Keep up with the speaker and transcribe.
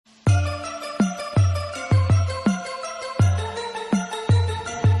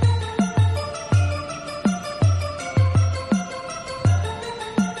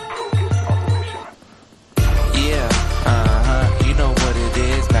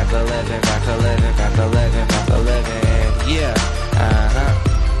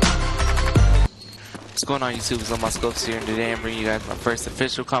going on, YouTube? It's on my scopes here, and today I'm bringing you guys my first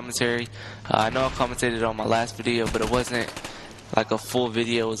official commentary. I know I commentated on my last video, but it wasn't like a full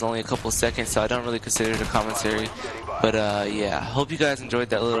video. It was only a couple seconds, so I don't really consider it a commentary. But yeah, hope you guys enjoyed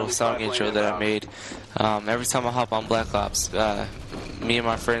that little song intro that I made. Every time I hop on Black Ops, me and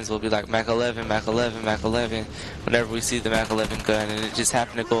my friends will be like Mac 11, Mac 11, Mac 11 whenever we see the Mac 11 gun, and it just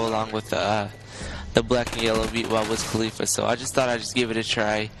happened to go along with the black and yellow beat while Wiz Khalifa, so I just thought I'd just give it a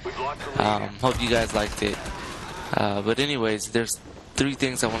try. Hope you guys liked it. But anyways, there's three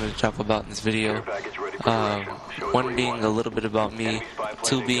things I wanted to talk about in this video. One being a little bit about me,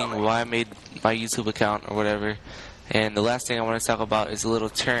 two being why I made my YouTube account or whatever, and the last thing I want to talk about is a little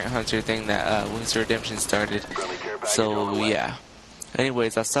Turrent Hunter thing that Wings Redemption started. So yeah.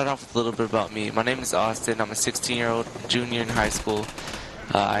 Anyways, I'll start off with a little bit about me. My name is Austin. I'm a 16-year-old junior in high school.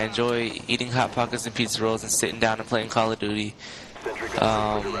 I enjoy eating Hot Pockets and pizza rolls and sitting down and playing Call of Duty.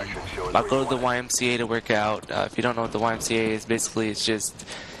 I go to the YMCA to work out. If you don't know what the YMCA is, basically it's just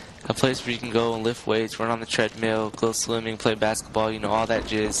a place where you can go and lift weights, run on the treadmill, go swimming, play basketball, you know, all that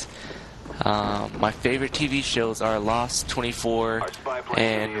jizz. My favorite TV shows are Lost 24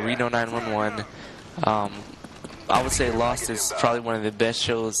 and Reno 911. I would say Lost is probably one of the best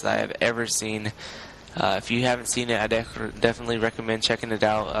shows I have ever seen. If you haven't seen it, I definitely recommend checking it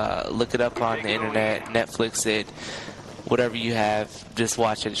out. Look it up on the internet, Netflix it, whatever you have, just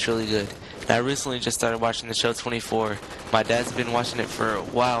watch it. It's really good. And I recently just started watching the show 24. My dad's been watching it for a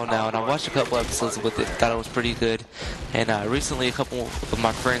while now, and I watched a couple episodes with it, thought it was pretty good. And recently a couple of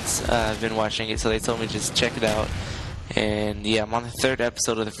my friends have been watching it, so they told me just check it out. And yeah, I'm on the third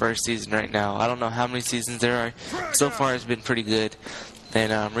episode of the first season right now. I don't know how many seasons there are. So far it's been pretty good.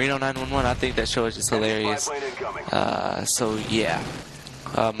 And Reno 911, I think that show is just hilarious. So yeah,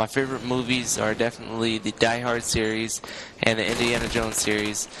 my favorite movies are definitely the Die Hard series and the Indiana Jones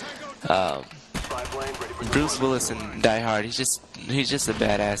series. Bruce Willis in Die Hard, he's just a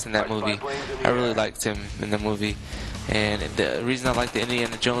badass in that movie. I really liked him in the movie. And the reason I like the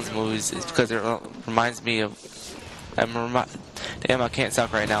Indiana Jones movies is because it reminds me of... Damn, I can't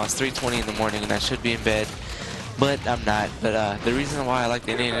talk right now. It's 3:20 in the morning and I should be in bed. But I'm not. But the reason why I like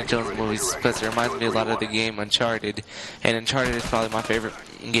the Indiana Jones movies is because it reminds me a lot of the game Uncharted. And Uncharted is probably my favorite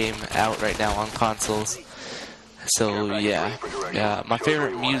game out right now on consoles. So yeah. My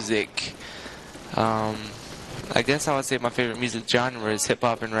favorite music. I guess I would say my favorite music genre is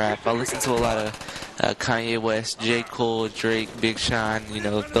hip-hop and rap. I listen to a lot of Kanye West, J. Cole, Drake, Big Sean, you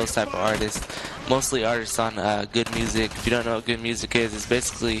know, those type of artists. Mostly artists on good music. If you don't know what good music is, it's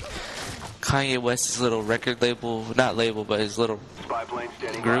basically Kanye West's little record label, not label, but his little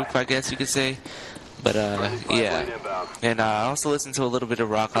group, I guess you could say. But yeah, and I also listen to a little bit of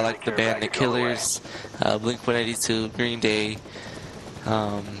rock. I like the band The Killers, Blink-182, Green Day,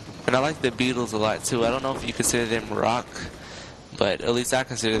 and I like the Beatles a lot too. I don't know if you consider them rock, but at least I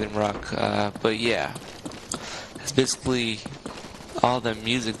consider them rock. But yeah, it's basically all the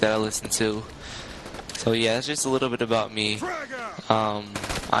music that I listen to. So yeah, that's just a little bit about me.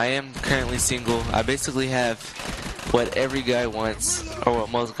 I am currently single. I basically have what every guy wants, or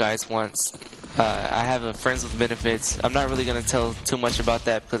what most guys wants. I have a friends with benefits. I'm not really going to tell too much about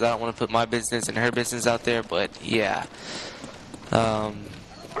that because I don't want to put my business and her business out there, but yeah.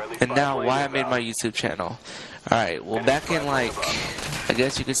 And now, why I made my YouTube channel. Alright, well back in like, I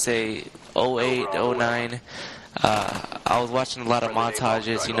guess you could say 08, 09, I was watching a lot of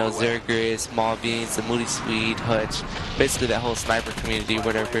montages, you know, Zergris, Small Beans, the Moody Swede, Hutch, basically that whole sniper community,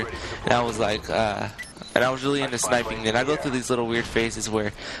 whatever. And I was like, and I was really into sniping. Then I go through these little weird phases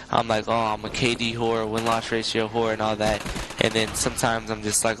where I'm like, oh, I'm a KD whore, win-loss ratio whore, and all that. And then sometimes I'm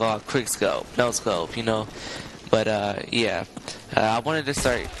just like, oh, QUICKSCOPE, NOSCOPE, you know. But yeah, I wanted to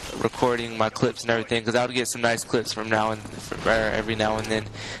start recording my clips and everything because I would get some nice clips from every now and then.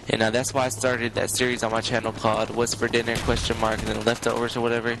 And that's why I started that series on my channel called What's for Dinner, and then Leftovers or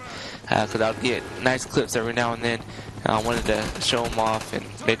whatever. Because I would get nice clips every now and then. I wanted to show them off and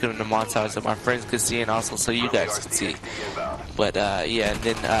make them into montage so my friends could see and also so you guys could see. But yeah, and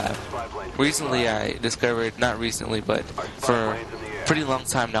then recently I discovered, not recently, but for a pretty long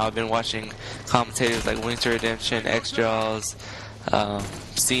time now, I've been watching commentators like Wings Redemption, X-Jaws,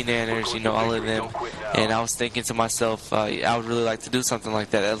 C-Nanners, you know, all of them. And I was thinking to myself, I would really like to do something like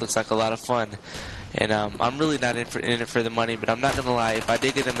that. That looks like a lot of fun. And I'm really not in it for the money, but I'm not going to lie. If I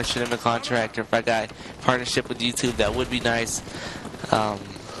did get a MACHINAMA contract or if I got partnership with YouTube, that would be nice.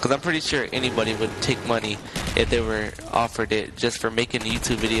 Because I'm pretty sure anybody would take money if they were offered it just for making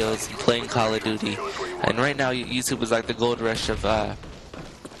YouTube videos and playing Call of Duty. And right now, YouTube is like the gold rush of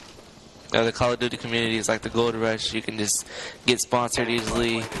The Call of Duty community is like the gold rush. You can just get sponsored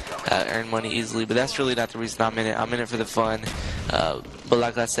easily, earn money easily, but that's really not the reason I'm in it. I'm in it for the fun. But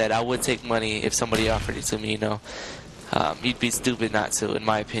like I said, I would take money if somebody offered it to me, you know. You'd be stupid not to, in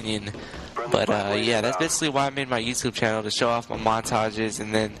my opinion. But yeah, that's basically why I made my YouTube channel, to show off my montages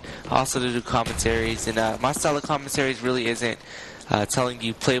and then also to do commentaries. And my style of commentaries really isn't telling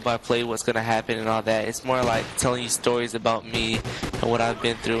you play by play what's going to happen and all that. It's more like telling you stories about me and what I've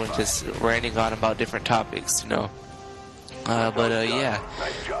been through and just ranting on about different topics, you know. But yeah,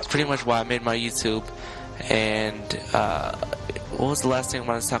 it's pretty much why I made my YouTube. And what was the last thing I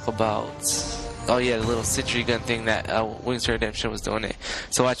wanted to talk about? Oh yeah, the little sentry gun thing that Wings to Redemption was doing it.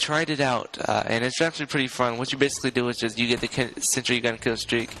 So I tried it out, and it's actually pretty fun. What you basically do is just you get the sentry gun kill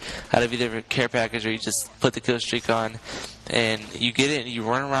streak out of either a care package, or you just put the kill streak on, and you get it and you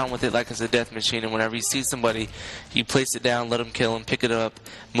run around with it like it's a death machine. And whenever you see somebody, you place it down, let them kill them, pick it up,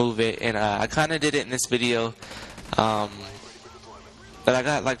 move it. And I kind of did it in this video. But I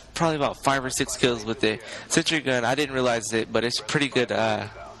got like probably about 5 or 6 kills with it. Sentry gun, I didn't realize it, but it's pretty good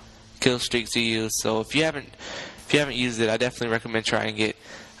kill streak to use. So if you haven't used it, I definitely recommend trying it.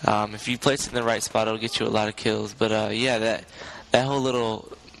 If you place it in the right spot, it'll get you a lot of kills. But yeah, that whole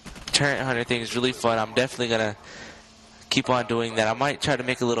little Turrent hunter thing is really fun. I'm definitely gonna keep on doing that. I might try to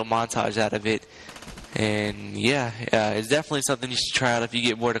make a little montage out of it. And yeah, it's definitely something you should try out if you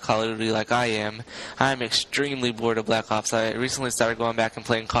get bored of Call of Duty like I am. I'm extremely bored of Black Ops. I recently started going back and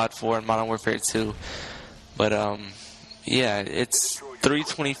playing COD 4 and Modern Warfare 2. But yeah, it's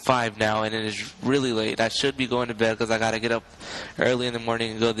 3:25 now, and it is really late. I should be going to bed because I gotta get up early in the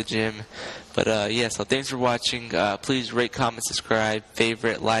morning and go to the gym. But yeah, so thanks for watching. Please rate, comment, subscribe,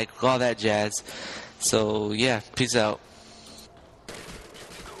 favorite, like, all that jazz. So yeah, peace out.